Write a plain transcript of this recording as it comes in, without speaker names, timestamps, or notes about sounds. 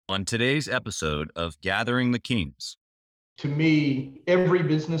on today's episode of Gathering the Kings. To me, every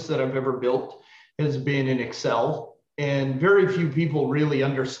business that I've ever built has been in Excel, and very few people really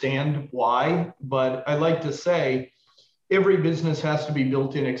understand why. But I like to say every business has to be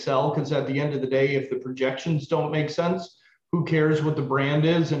built in Excel, because at the end of the day, if the projections don't make sense, who cares what the brand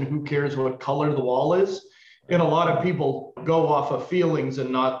is and who cares what color the wall is? And a lot of people go off of feelings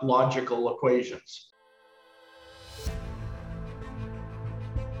and not logical equations.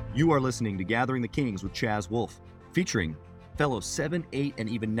 You are listening to Gathering the Kings with Chaz Wolfe, featuring fellow 7, 8, and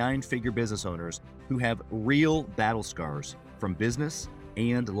even 9-figure business owners who have real battle scars from business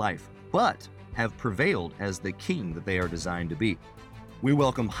and life, but have prevailed as the king that they are designed to be. We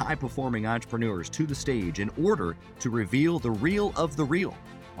welcome high-performing entrepreneurs to the stage in order to reveal the real of the real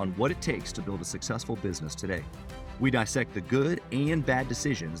on what it takes to build a successful business today. We dissect the good and bad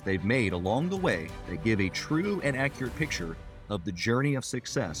decisions they've made along the way that give a true and accurate picture of the journey of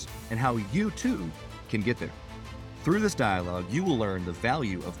success and how you too can get there. Through this dialogue, you will learn the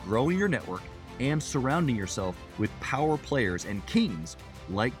value of growing your network and surrounding yourself with power players and kings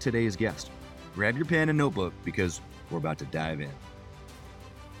like today's guest. Grab your pen and notebook because we're about to dive in.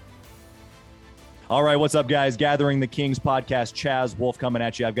 All right, what's up, guys? Gathering the Kings podcast. Chaz Wolfe coming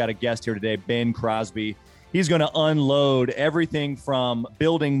at you. I've got a guest here today, Ben Crosbie. He's going to unload everything from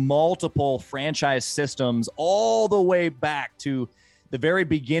building multiple franchise systems all the way back to the very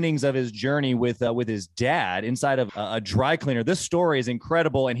beginnings of his journey with his dad inside of a dry cleaner. This story is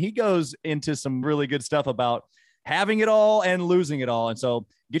incredible, and he goes into some really good stuff about having it all and losing it all. And so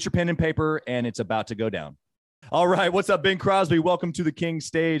get your pen and paper, and it's about to go down. All right, what's up, Ben Crosbie? Welcome to the King's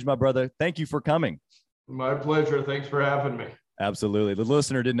stage, my brother. Thank you for coming. My pleasure. Thanks for having me. Absolutely. The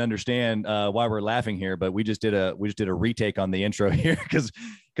listener didn't understand why we're laughing here, but we just did a retake on the intro here because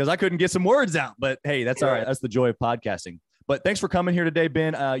I couldn't get some words out. But hey, that's all right. That's the joy of podcasting. But thanks for coming here today,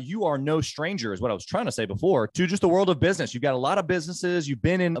 Ben. You are no stranger, is what I was trying to say before, to just the world of business. You've got a lot of businesses. You've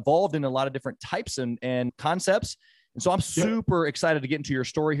been involved in a lot of different types and concepts. And so I'm super excited to get into your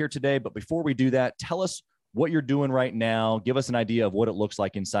story here today. But before we do that, tell us what you're doing right now. Give us an idea of what it looks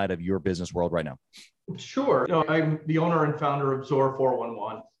like inside of your business world right now. Sure. I'm the owner and founder of Zor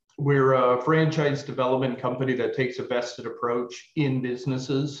 411. We're a franchise development company that takes a vested approach in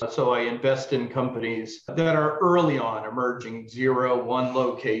businesses. So I invest in companies that are early on, emerging, 0, 1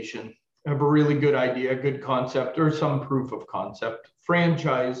 location, have a really good idea, good concept, or some proof of concept,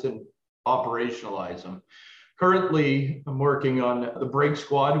 franchise and operationalize them. Currently, I'm working on the Brake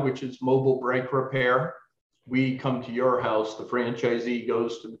Squad, which is mobile brake repair. We come to your house, the franchisee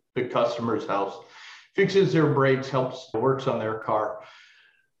goes to the customer's house, fixes their brakes, works on their car.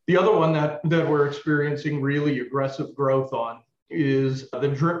 The other one that we're experiencing really aggressive growth on is the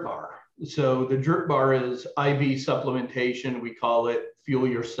drip bar. So the drip bar is IV supplementation. We call it fuel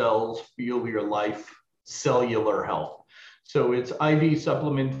your cells, fuel your life, cellular health. So it's IV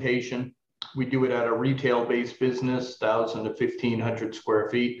supplementation. We do it at a retail-based business, 1,000 to 1,500 square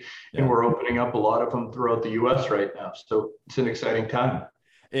feet, and we're opening up a lot of them throughout the U.S. right now. So it's an exciting time.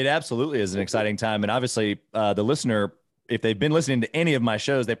 It absolutely is an exciting time. And obviously, the listener, if they've been listening to any of my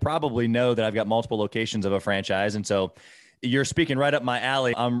shows, they probably know that I've got multiple locations of a franchise. And so you're speaking right up my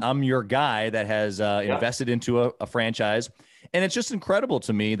alley. I'm your guy that has invested into a franchise. And it's just incredible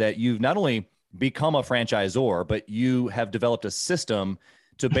to me that you've not only become a franchisor, but you have developed a system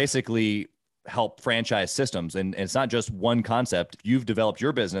to basically help franchise systems. And it's not just one concept. You've developed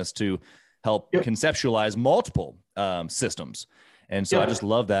your business to help conceptualize multiple systems. And so I just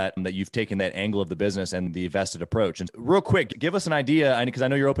love that you've taken that angle of the business and the vested approach. And real quick, give us an idea, because I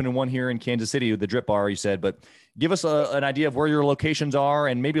know you're opening one here in Kansas City, the Drip Bar, you said, but give us an idea of where your locations are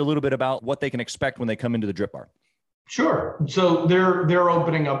and maybe a little bit about what they can expect when they come into the Drip Bar. Sure. So they're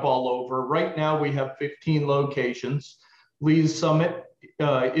opening up all over. Right now we have 15 locations. Lee's Summit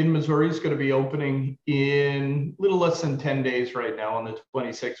in Missouri is going to be opening in a little less than 10 days right now on the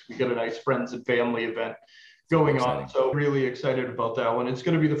 26th. We got a nice friends and family event going on. So really excited about that one. It's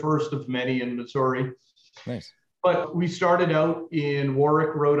going to be the first of many in Missouri. Nice. But we started out in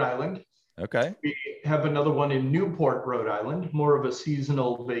Warwick, Rhode Island. Okay. We have another one in Newport, Rhode Island, more of a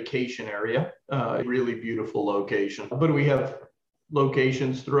seasonal vacation area, really beautiful location. But we have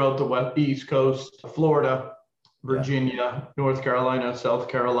locations throughout the East Coast, Florida, Virginia, North Carolina, South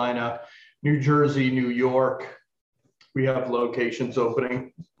Carolina, New Jersey, New York. We have locations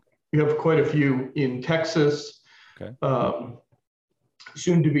opening. We have quite a few in Texas,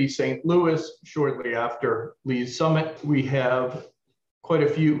 soon to be St. Louis, shortly after Lee's Summit. We have quite a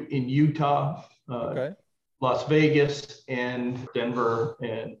few in Utah, Las Vegas, and Denver,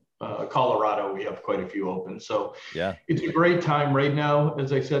 and Colorado, we have quite a few open. So Yeah. it's a great time right now.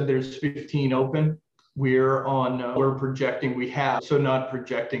 As I said, there's 15 open. We're projecting, we have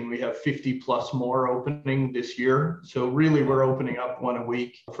 50 plus more opening this year. So really we're opening up one a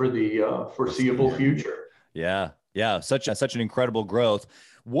week for the foreseeable future. Yeah. Yeah. Such an incredible growth.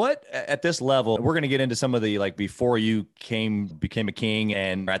 What at this level, we're going to get into some of the, like, before you became a king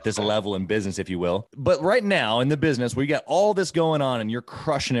and at this level in business, if you will. But right now in the business, we got all this going on and you're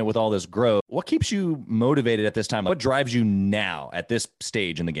crushing it with all this growth. What keeps you motivated at this time? What drives you now at this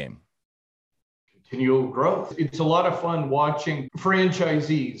stage in the game? Continual growth. It's a lot of fun watching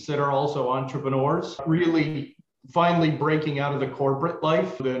franchisees that are also entrepreneurs really finally breaking out of the corporate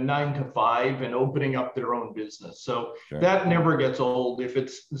life, the 9 to 5, and opening up their own business. So that never gets old if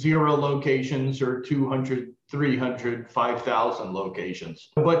it's 0 locations or 200, 300, 5,000 locations.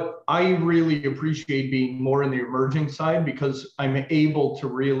 But I really appreciate being more in the emerging side because I'm able to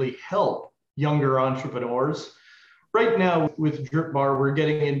really help younger entrepreneurs. Right now with Drip Bar, we're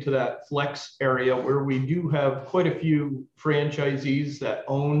getting into that flex area where we do have quite a few franchisees that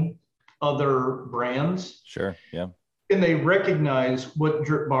own other brands. Sure. Yeah. And they recognize what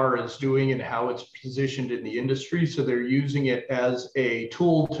Drip Bar is doing and how it's positioned in the industry. So they're using it as a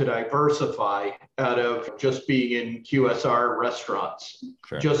tool to diversify out of just being in QSR restaurants,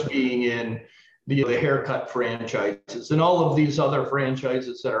 just being in the haircut franchises and all of these other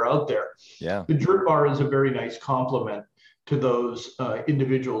franchises that are out there. Yeah. The Drip Bar is a very nice complement to those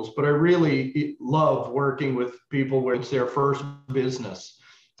individuals, but I really love working with people where it's their first business.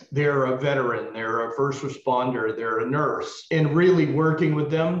 They're a veteran, they're a first responder, they're a nurse, and really working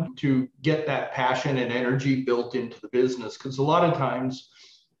with them to get that passion and energy built into the business. Because a lot of times,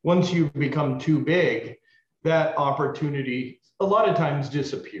 once you become too big, that opportunity a lot of times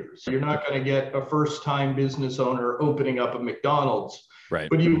disappears. You're not going to get a first-time business owner opening up a McDonald's, right?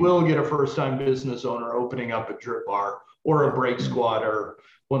 But you will get a first-time business owner opening up a Drip Bar or a Break Squad or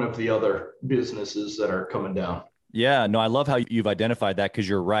one of the other businesses that are coming down. Yeah, no, I love how you've identified that, because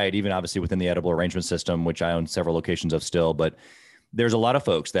you're right. Even obviously within the edible arrangement system, which I own several locations of still, but there's a lot of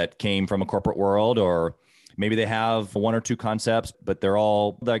folks that came from a corporate world, or maybe they have 1 or 2 concepts, but they're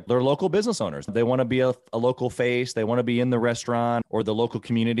all like, they're local business owners. They want to be a local face. They want to be in the restaurant or the local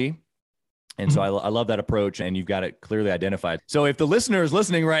community. And so I love that approach, and you've got it clearly identified. So if the listener is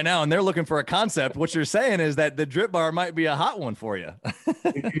listening right now and they're looking for a concept, what you're saying is that the Drip Bar might be a hot one for you.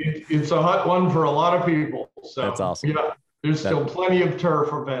 It's a hot one for a lot of people. So that's awesome. Yeah, there's still plenty of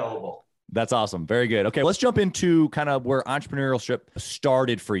turf available. That's awesome. Very good. Okay, let's jump into kind of where entrepreneurship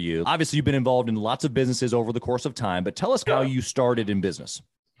started for you. Obviously, you've been involved in lots of businesses over the course of time, but tell us how you started in business.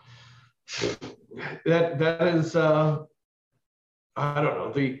 That is... I don't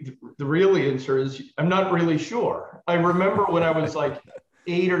know. The real answer is I'm not really sure. I remember when I was like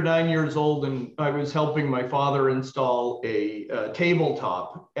 8 or 9 years old and I was helping my father install a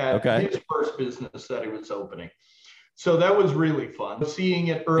tabletop at his first business that he was opening. So that was really fun. Seeing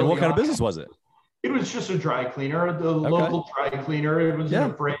it early. And what kind of business was it? It was just a dry cleaner, the local dry cleaner. It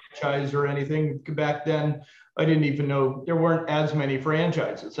wasn't a franchise or anything. Back then, I didn't even know there weren't as many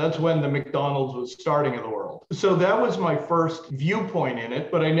franchises. That's when the McDonald's was starting in the world. So that was my first viewpoint in it,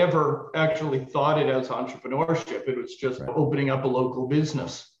 but I never actually thought it as entrepreneurship. It was just opening up a local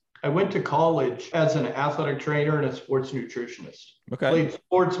business. I went to college as an athletic trainer and a sports nutritionist. Played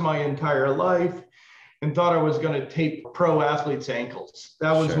sports my entire life and thought I was going to tape pro athletes' ankles.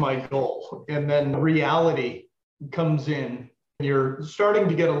 That was my goal. And then reality comes in. You're starting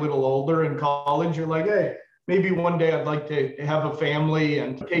to get a little older in college. You're like, hey, maybe one day I'd like to have a family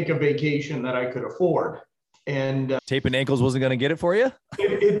and take a vacation that I could afford. And taping ankles wasn't going to get it for you?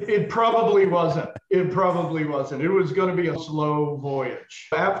 It probably wasn't. It probably wasn't. It was going to be a slow voyage.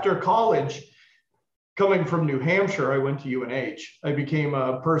 After college, coming from New Hampshire, I went to UNH. I became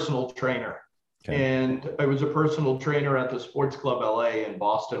a personal trainer. And I was a personal trainer at the Sports Club LA in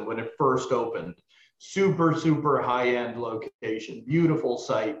Boston when it first opened. Super, super high-end location, beautiful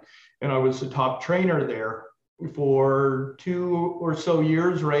site. And I was the top trainer there for 2 or so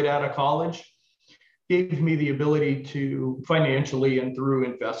years right out of college. Gave me the ability to financially and through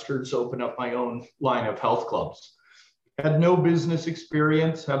investors open up my own line of health clubs. Had no business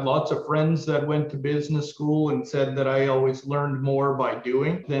experience, had lots of friends that went to business school and said that I always learned more by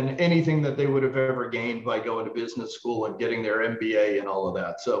doing than anything that they would have ever gained by going to business school and getting their MBA and all of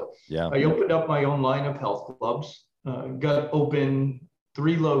that. So I opened up my own line of health clubs, got open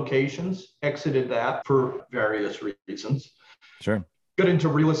 3 locations, exited that for various reasons. Got into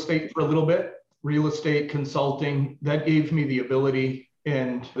real estate for a little bit, real estate consulting. That gave me the ability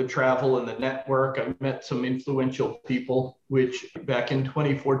and the travel and the network. I met some influential people, which back in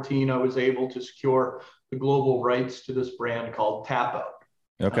 2014, I was able to secure the global rights to this brand called Tap Out.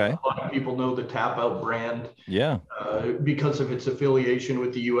 Okay. A lot of people know the Tap Out brand. Yeah. Because of its affiliation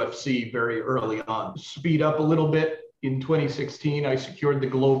with the UFC very early on. Speed up a little bit. In 2016, I secured the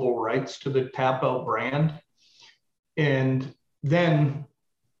global rights to the Tap Out brand, and then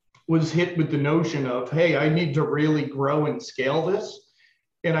was hit with the notion of, hey, I need to really grow and scale this,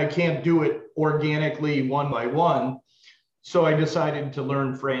 and I can't do it organically one by one. So I decided to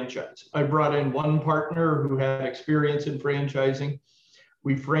learn franchise. I brought in one partner who had experience in franchising.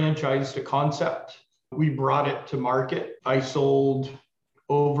 We franchised a concept. We brought it to market. I sold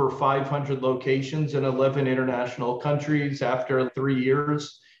over 500 locations in 11 international countries after 3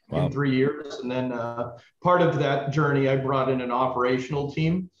 years. Wow. In 3 years. And then part of that journey, I brought in an operational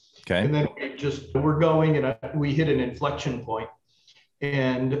team. Okay. And then we're going, and we hit an inflection point.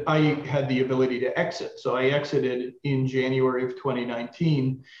 And I had the ability to exit. So I exited in January of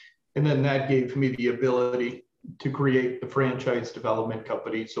 2019. And then that gave me the ability to create the franchise development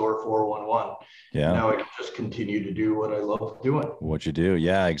company, SOAR 411. Yeah. Now I can just continue to do what I love doing. What you do.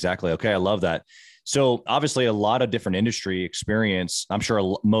 Yeah, exactly. Okay. I love that. So obviously a lot of different industry experience. I'm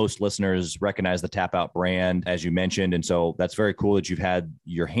sure most listeners recognize the Tap Out brand, as you mentioned. And so that's very cool that you've had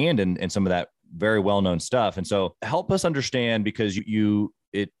your hand in some of that very well-known stuff. And so help us understand, because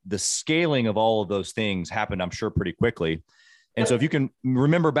the scaling of all of those things happened, I'm sure, pretty quickly. And so if you can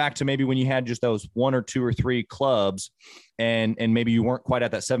remember back to maybe when you had just those 1 or 2 or 3 clubs, and maybe you weren't quite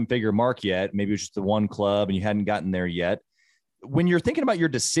at that 7-figure mark yet, maybe it was just the one club and you hadn't gotten there yet. When you're thinking about your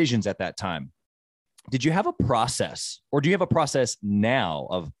decisions at that time, did you have a process, or do you have a process now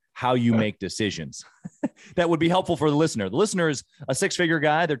of how you make decisions that would be helpful for the listener? The listener is a 6-figure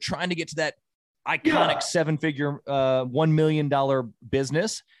guy. They're trying to get to that iconic 7-figure, $1 million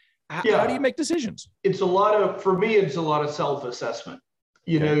business. How do you make decisions? For me, it's a lot of self-assessment.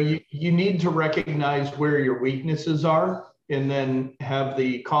 You need to recognize where your weaknesses are, and then have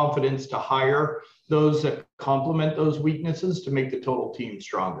the confidence to hire those that complement those weaknesses to make the total team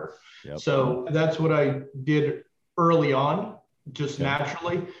stronger. Yep. So that's what I did early on, just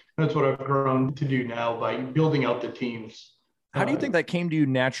naturally. That's what I've grown to do now by building out the teams. How do you think that came to you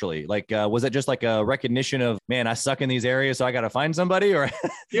naturally? Like, was it just like a recognition of, man, I suck in these areas, so I got to find somebody? Or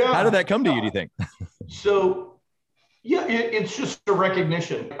how did that come to you, do you think? So, it's just a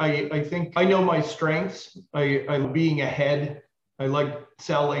recognition. I think I know my strengths. I'm being ahead. I like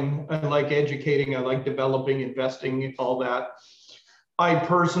selling. I like educating. I like developing, investing, all that. I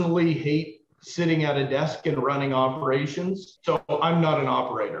personally hate sitting at a desk and running operations. So I'm not an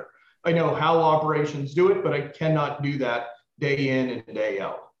operator. I know how operations do it, but I cannot do that day in and day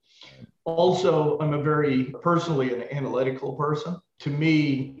out. Also, I'm personally an analytical person. To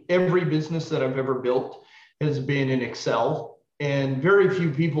me, every business that I've ever built has been in Excel, and very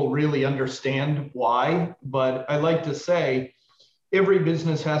few people really understand why. But I like to say every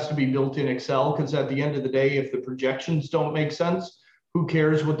business has to be built in Excel, because at the end of the day, if the projections don't make sense, who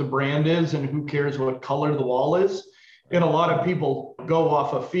cares what the brand is and who cares what color the wall is? And a lot of people go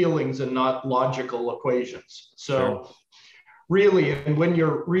off of feelings and not logical equations. So really, and when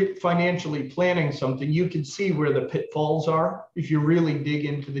you're financially planning something, you can see where the pitfalls are if you really dig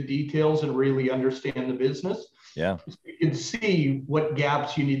into the details and really understand the business. Yeah. You can see what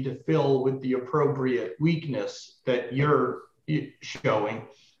gaps you need to fill with the appropriate weakness that you're showing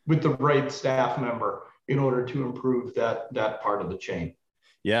with the right staff member in order to improve that part of the chain.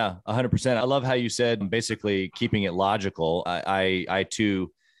 Yeah, 100%. I love how you said basically keeping it logical. I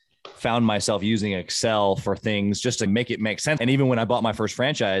too found myself using Excel for things just to make it make sense. And even when I bought my first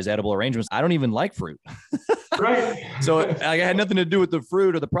franchise, Edible Arrangements, I don't even like fruit. Right. So I had nothing to do with the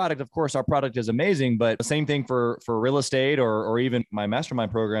fruit or the product. Of course, our product is amazing, but the same thing for real estate or even my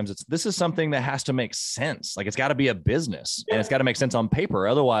mastermind programs. This is something that has to make sense. Like, it's got to be a business and it's got to make sense on paper.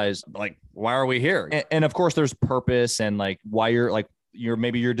 Otherwise, like, why are we here? And of course, there's purpose and like why you're like,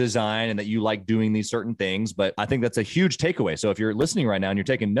 maybe your design and that you like doing these certain things. But I think that's a huge takeaway. So if you're listening right now and you're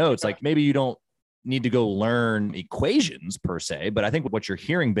taking notes, like maybe you don't need to go learn equations per se, but I think what you're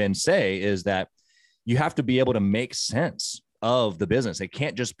hearing Ben say is that you have to be able to make sense of the business. It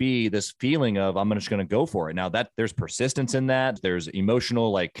can't just be this feeling of, I'm just going to go for it. Now that there's persistence in that, there's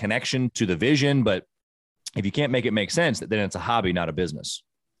emotional like connection to the vision, but if you can't make it make sense, then it's a hobby, not a business.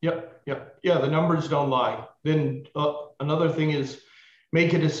 Yep. Yeah. The numbers don't lie. Then another thing is,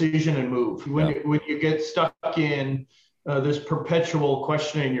 make a decision and move. When you get stuck in this perpetual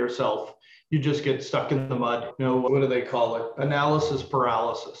questioning yourself, you just get stuck in the mud. What do they call it? Analysis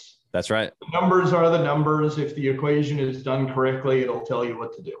paralysis. That's right. Numbers are the numbers. If the equation is done correctly, it'll tell you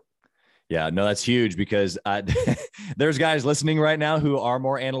what to do. Yeah, no, that's huge because there's guys listening right now who are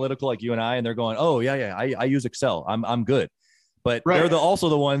more analytical like you and I, and they're going, oh yeah, I use Excel. I'm good. But Right. they're also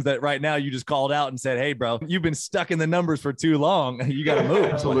the ones that right now you just called out and said, hey, bro, you've been stuck in the numbers for too long. You got to move.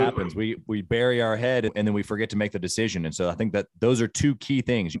 That's what happens. We bury our head and then we forget to make the decision. And so I think that those are two key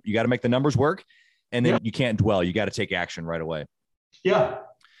things. You got to make the numbers work, and then you can't dwell. You got to take action right away. Yeah.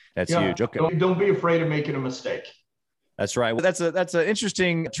 That's huge. Okay. Don't be afraid of making a mistake. That's right. Well, that's an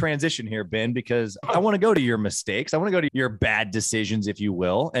interesting transition here, Ben, because I want to go to your mistakes. I want to go to your bad decisions, if you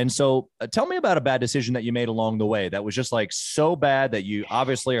will. And so tell me about a bad decision that you made along the way that was just like so bad that you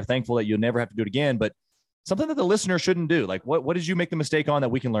obviously are thankful that you'll never have to do it again, but something that the listener shouldn't do. Like what did you make the mistake on that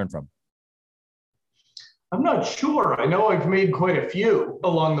we can learn from? I'm not sure. I know I've made quite a few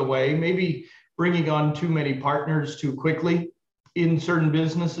along the way, maybe bringing on too many partners too quickly in certain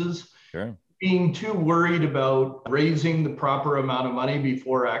businesses. Sure. Being too worried about raising the proper amount of money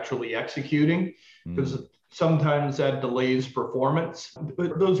before actually executing, because sometimes that delays performance.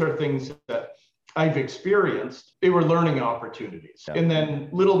 But those are things that I've experienced. They were learning opportunities. Yeah. And then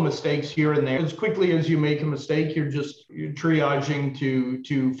little mistakes here and there. As quickly as you make a mistake, you're triaging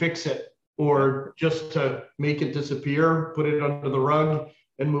to fix it, or just to make it disappear, put it under the rug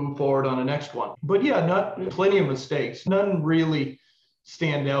and move forward on the next one. But yeah, not plenty of mistakes. None really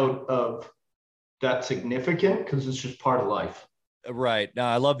stand out of that significant, because it's just part of life. Right.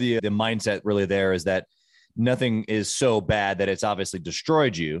 Now, I love the mindset really there is that nothing is so bad that it's obviously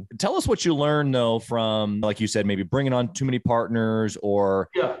destroyed you. Tell us what you learned though from, like you said, maybe bringing on too many partners or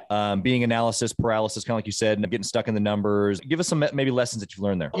being analysis paralysis, kind of like you said, and getting stuck in the numbers. Give us some maybe lessons that you've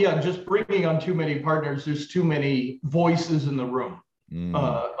learned there. Yeah, just bringing on too many partners. There's too many voices in the room.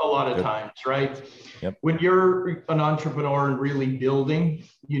 A lot of times, right? Yep. When you're an entrepreneur and really building,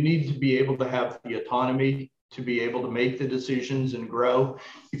 you need to be able to have the autonomy to be able to make the decisions and grow.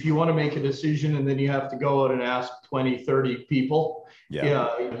 If you want to make a decision and then you have to go out and ask 20, 30 people,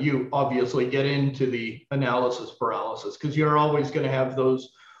 you obviously get into the analysis paralysis, because you're always going to have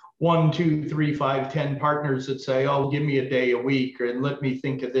those 1, 2, 3, 5, 10 partners that say, oh, give me a day a week, and let me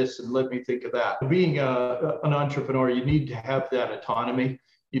think of this and let me think of that. Being an entrepreneur, you need to have that autonomy.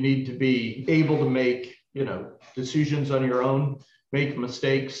 You need to be able to make, decisions on your own, make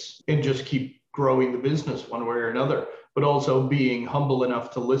mistakes, and just keep growing the business one way or another, but also being humble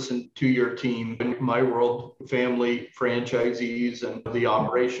enough to listen to your team. In my world, family, franchisees, and the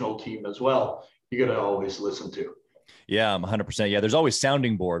operational team as well, you got to always listen to. Yeah, 100%. Yeah, there's always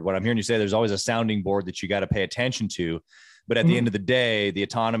sounding board. What I'm hearing you say, there's always a sounding board that you got to pay attention to. But at the end of the day, the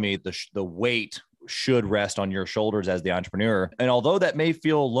autonomy, the weight should rest on your shoulders as the entrepreneur. And although that may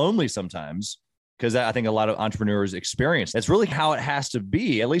feel lonely sometimes, because I think a lot of entrepreneurs experience, that's really how it has to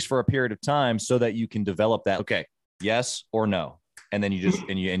be, at least for a period of time, so that you can develop that, okay, yes or no. And then you just,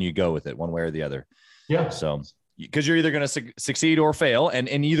 and you go with it one way or the other. Yeah. So, because you're either going to succeed or fail. And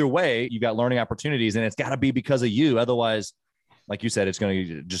in either way, you've got learning opportunities, and it's got to be because of you. Otherwise, like you said, it's going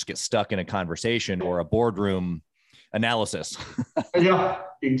to just get stuck in a conversation or a boardroom analysis. Yeah,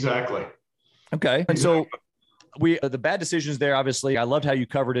 exactly. Okay. And so the bad decisions there, obviously, I loved how you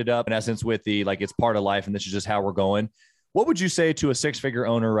covered it up in essence with it's part of life and this is just how we're going. What would you say to a 6-figure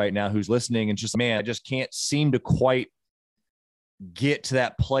owner right now who's listening and just, man, I just can't seem to quite get to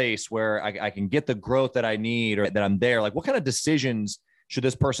that place where I can get the growth that I need or that I'm there? Like, what kind of decisions should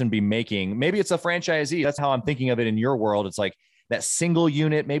this person be making? Maybe it's a franchisee. That's how I'm thinking of it in your world. It's like that single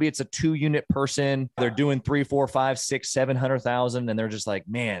unit. Maybe it's a 2-unit person. They're doing 3, 4, 5, 6, 700,000. And they're just like,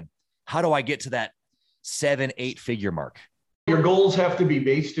 man, how do I get to that 7, 8-figure mark? Your goals have to be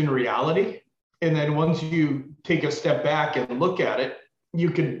based in reality. And then once you take a step back and look at it, you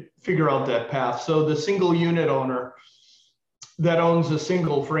can figure out that path. So the single unit owner that owns a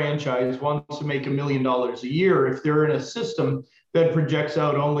single franchise wants to make $1 million a year. If they're in a system that projects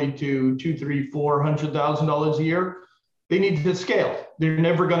out only to $200,000, $300,000, $400,000 a year, they need to scale. They're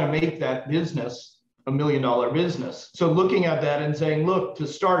never going to make that business $1 million business. So looking at that and saying, look, to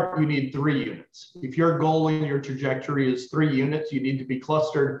start, you need 3 units. If your goal in your trajectory is 3 units, you need to be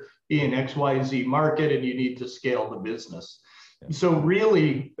clustered in XYZ market and you need to scale the business. So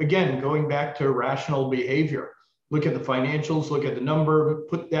really, again, going back to rational behavior, look at the financials, look at the number,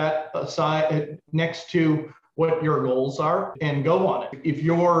 put that aside next to what your goals are and go on it. If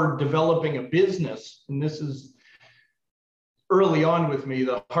you're developing a business, and this is early on with me,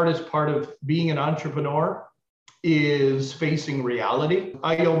 the hardest part of being an entrepreneur is facing reality.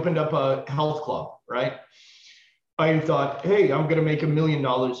 I opened up a health club, right? I thought, hey, I'm going to make $1 million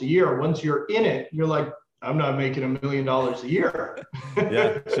a year. Once you're in it, you're like, I'm not making $1 million a year.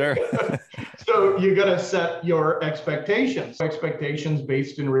 Yeah, sure. So you got to set your expectations. Expectations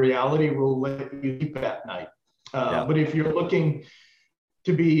based in reality will let you sleep at night. But if you're looking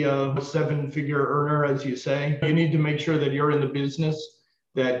to be a 7-figure earner, as you say, you need to make sure that you're in the business,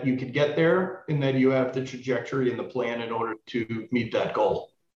 that you could get there, and that you have the trajectory and the plan in order to meet that goal.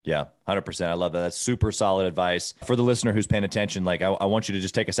 Yeah, 100%. I love that. That's super solid advice for the listener who's paying attention. Like, I want you to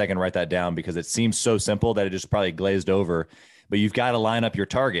just take a second and write that down, because it seems so simple that it just probably glazed over, but you've got to line up your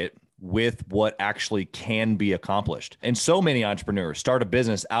target with what actually can be accomplished. And so many entrepreneurs start a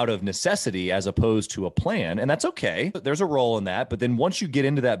business out of necessity as opposed to a plan. And that's okay. There's a role in that. But then once you get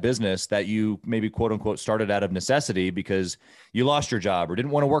into that business that you maybe quote unquote started out of necessity because you lost your job or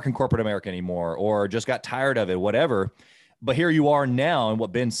didn't want to work in corporate America anymore, or just got tired of it, whatever. But here you are now. And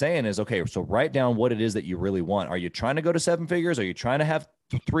what Ben's saying is, okay, so write down what it is that you really want. Are you trying to go to 7 figures? Are you trying to have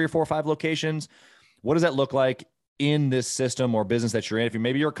 3 or 4 or 5 locations? What does that look like in this system or business that you're in? If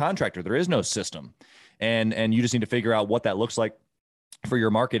maybe you're a contractor, there is no system, and you just need to figure out what that looks like for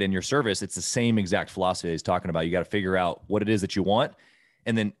your market and your service. It's the same exact philosophy he's talking about. You got to figure out what it is that you want,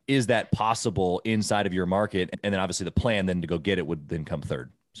 and then is that possible inside of your market? And then obviously the plan then to go get it would then come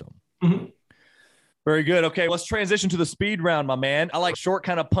third. So Very good. Okay, let's transition to the speed round, my man. I like short,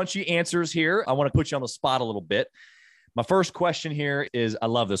 kind of punchy answers here. I want to put you on the spot a little bit. My first question here is, I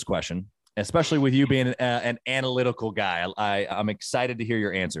love this question, especially with you being an analytical guy. I'm excited to hear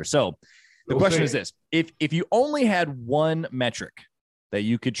your answer. So the question is this: if you only had one metric that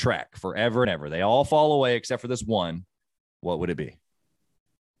you could track forever and ever, they all fall away except for this one, what would it be?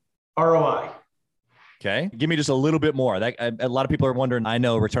 ROI. Okay. Give me just a little bit more. A lot of people are wondering, I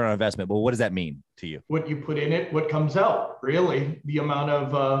know return on investment, but what does that mean to you? What you put in it, what comes out, really, the amount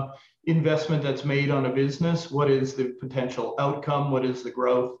of investment that's made on a business. What is the potential outcome? What is the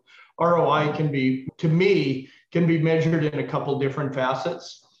growth? ROI can be, to me, can be measured in a couple different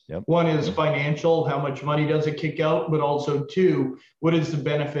facets. Yep. One is financial, how much money does it kick out? But also 2, what is the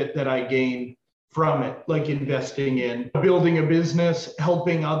benefit that I gain from it, like investing in building a business,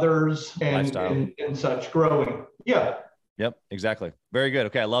 helping others, and such, growing. Yeah. Yep, exactly. Very good.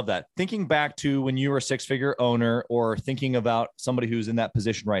 Okay, I love that. Thinking back to when you were a 6-figure owner, or thinking about somebody who's in that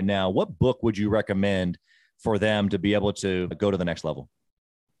position right now, what book would you recommend for them to be able to go to the next level?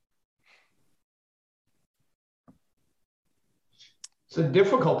 It's a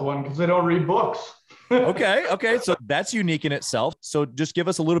difficult one because I don't read books. Okay. So that's unique in itself. So just give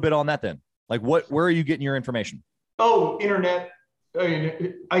us a little bit on that then. Like where are you getting your information? Oh, internet.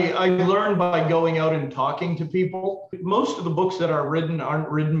 I learned by going out and talking to people. Most of the books that are written aren't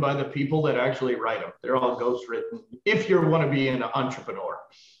written by the people that actually write them. They're all ghostwritten. If you want to be an entrepreneur,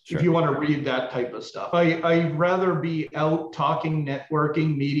 sure. If you want to read that type of stuff, I'd rather be out talking,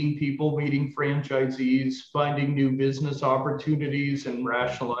 networking, meeting people, meeting franchisees, finding new business opportunities and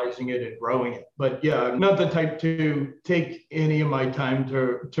rationalizing it and growing it. But yeah, I'm not the type to take any of my time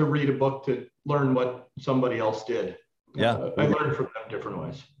to read a book to learn what somebody else did. Yeah. I learned from them different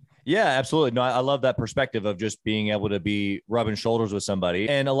ways. Yeah, absolutely. No, I love that perspective of just being able to be rubbing shoulders with somebody.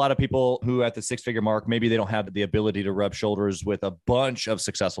 And a lot of people who at the 6-figure mark, maybe they don't have the ability to rub shoulders with a bunch of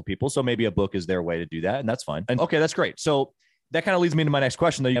successful people. So maybe a book is their way to do that. And that's fine. And okay, that's great. So that kind of leads me into my next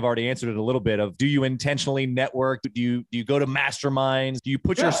question, though. You've already answered it a little bit of, do you intentionally network? Do you go to masterminds? Do you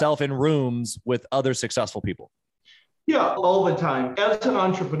put yourself in rooms with other successful people? Yeah, all the time. As an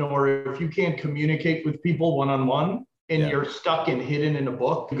entrepreneur, if you can't communicate with people one-on-one, and you're stuck and hidden in a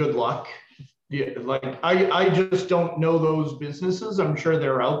book, good luck. Yeah, like I just don't know those businesses. I'm sure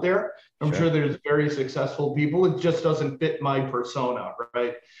they're out there. I'm sure there's very successful people. It just doesn't fit my persona,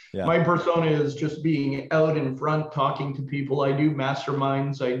 right? Yeah. My persona is just being out in front, talking to people. I do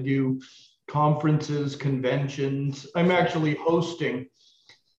masterminds. I do conferences, conventions. I'm actually hosting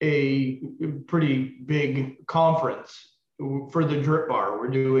a pretty big conference for the Drip Bar. We're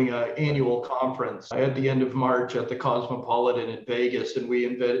doing an annual conference at the end of March at the Cosmopolitan in Vegas, and we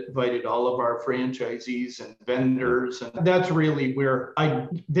invited all of our franchisees and vendors. And that's really where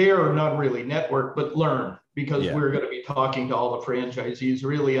they're not really network, but learn, because we're going to be talking to all the franchisees,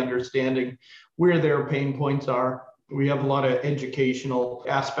 really understanding where their pain points are. We have a lot of educational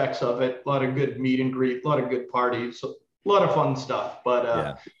aspects of it, a lot of good meet and greet, a lot of good parties, a lot of fun stuff.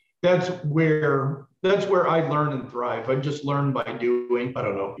 But that's where I learn and thrive. I just learn by doing. I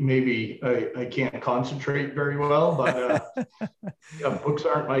don't know, maybe I can't concentrate very well, but books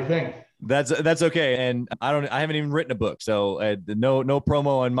aren't my thing. That's okay. And I haven't even written a book, so no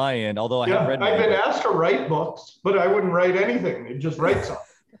promo on my end, although I've been asked to write books, but I wouldn't write anything. Just write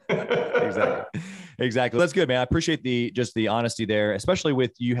something. Exactly. That's good, man. I appreciate the honesty there, especially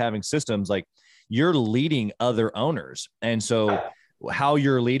with you having systems. Like, you're leading other owners. And so how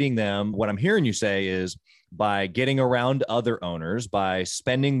you're leading them, what I'm hearing you say is by getting around other owners, by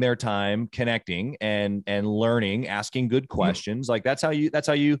spending their time connecting and learning, asking good questions. Like that's how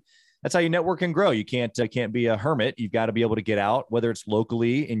you network and grow. You can't be a hermit. You've got to be able to get out, whether it's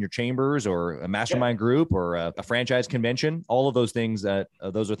locally in your chambers or a mastermind group or a franchise convention. All of those things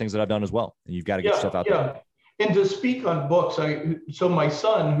those are things that I've done as well. And you've got to get stuff out there. And to speak on books, so my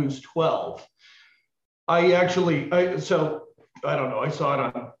son, who's 12, I don't know, I saw it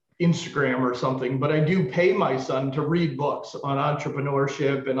on Instagram or something, but I do pay my son to read books on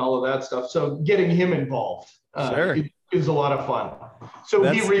entrepreneurship and all of that stuff. So getting him involved is a lot of fun.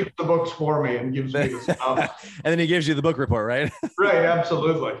 So he reads the books for me and gives me the stuff. And then he gives you the book report, right? Right,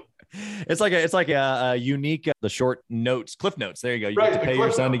 absolutely. It's like a unique, the short notes, cliff notes. There you go. You get to pay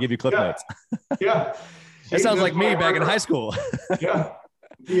your son to give you cliff notes. Yeah. It sounds like me back in high school. Yeah.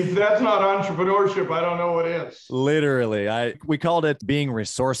 If that's not entrepreneurship, I don't know what is. Literally. We called it being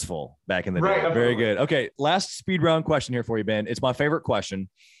resourceful back in the day. Right, very good. Okay. Last speed round question here for you, Ben. It's my favorite question.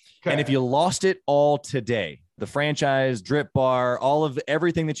 Okay. And if you lost it all today, the franchise, Drip Bar, all of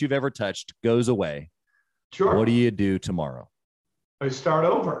everything that you've ever touched goes away. Sure. What do you do tomorrow? I start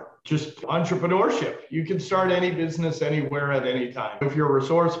over. Just entrepreneurship. You can start any business anywhere at any time if you're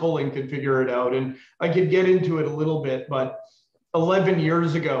resourceful and can figure it out. And I could get into it a little bit, but 11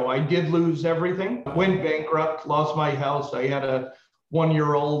 years ago, I did lose everything. Went bankrupt, lost my house. I had a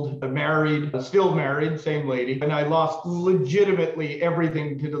 1-year-old, still married, same lady. And I lost legitimately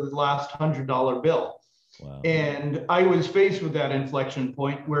everything to the last $100 bill. Wow. And I was faced with that inflection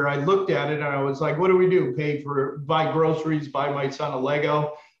point where I looked at it and I was like, what do we do? Buy groceries, buy my son a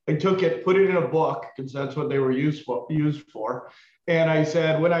Lego. I took it, put it in a book because that's what they were used for. And I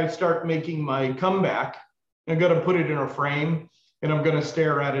said, when I start making my comeback, I'm going to put it in a frame and I'm going to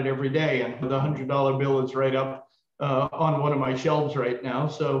stare at it every day. And the $100 bill is right up on one of my shelves right now.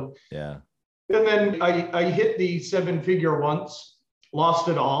 So, yeah. And then I hit the 7-figure once, lost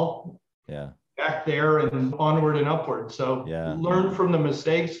it all. Yeah. Back there and onward and upward. So learn from the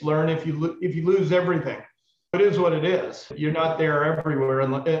mistakes, learn if you lose everything. It is what it is. You're not there everywhere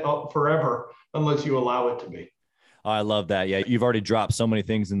forever unless you allow it to be. Oh, I love that. Yeah. You've already dropped so many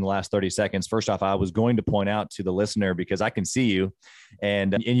things in the last 30 seconds. First off, I was going to point out to the listener because I can see you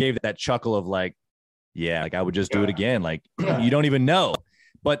and you gave that chuckle of like, yeah, like I would just do it again. Like you don't even know,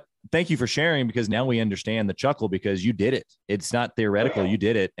 but thank you for sharing because now we understand the chuckle because you did it. It's not theoretical. You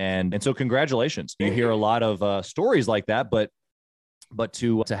did it. And so congratulations. You hear a lot of stories like that, but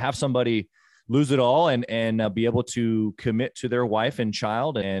to have somebody lose it all and be able to commit to their wife and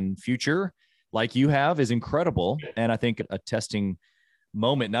child and future like you have is incredible. And I think a testing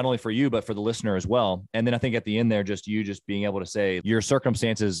moment, not only for you, but for the listener as well. And then I think at the end there, just being able to say your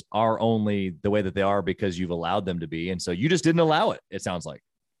circumstances are only the way that they are because you've allowed them to be. And so you just didn't allow it. It sounds like.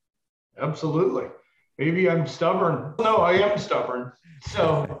 Absolutely. Maybe I'm stubborn. No, I am stubborn.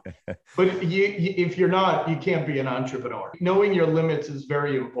 So, but if you're not, you can't be an entrepreneur. Knowing your limits is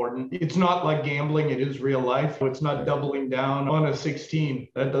very important. It's not like gambling. It is real life. It's not doubling down on a 16.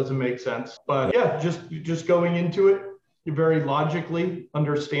 That doesn't make sense. But yeah, just going into it very logically,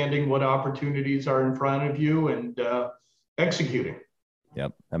 understanding what opportunities are in front of you and executing.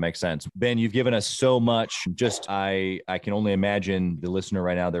 Yep, that makes sense. Ben, you've given us so much. I can only imagine the listener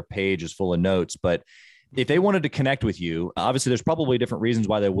right now, their page is full of notes, but if they wanted to connect with you, obviously there's probably different reasons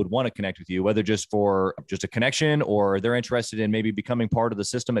why they would want to connect with you, whether just for just a connection or they're interested in maybe becoming part of the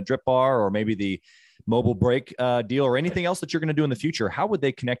system at Drip Bar or maybe the mobile break deal or anything else that you're going to do in the future. How would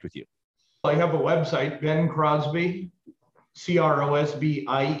they connect with you? I have a website, Ben Crosbie, Crosbie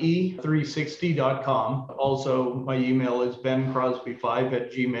 360.com. Also, my email is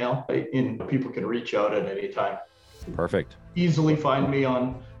bencrosby5@gmail.com, and people can reach out at any time. Perfect. Easily find me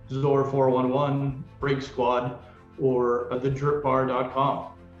on Zor 411, Break Squad, or thedripbar.com.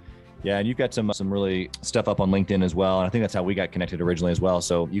 Yeah, and you've got some really stuff up on LinkedIn as well. And I think that's how we got connected originally as well.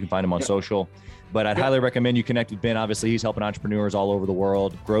 So you can find him on social. But I'd highly recommend you connect with Ben. Obviously, he's helping entrepreneurs all over the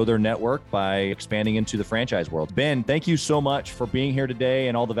world grow their network by expanding into the franchise world. Ben, thank you so much for being here today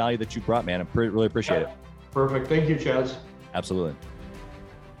and all the value that you brought, man. I really appreciate it. Perfect. Thank you, Chaz. Absolutely.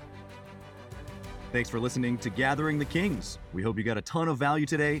 Thanks for listening to Gathering the Kings. We hope you got a ton of value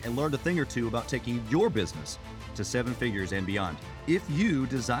today and learned a thing or two about taking your business to 7 figures and beyond. If you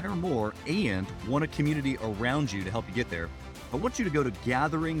desire more and want a community around you to help you get there, I want you to go to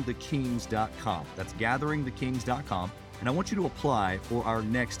gatheringthekings.com. That's gatheringthekings.com. And I want you to apply for our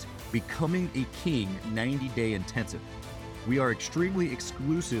next Becoming a King 90-day intensive. We are extremely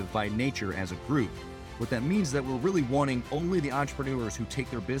exclusive by nature as a group. What that means is that we're really wanting only the entrepreneurs who take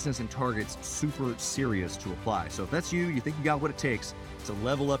their business and targets super serious to apply. So if that's you, you think you got what it takes to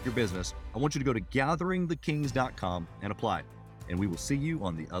level up your business, I want you to go to gatheringthekings.com and apply. And we will see you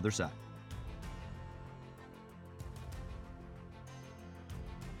on the other side.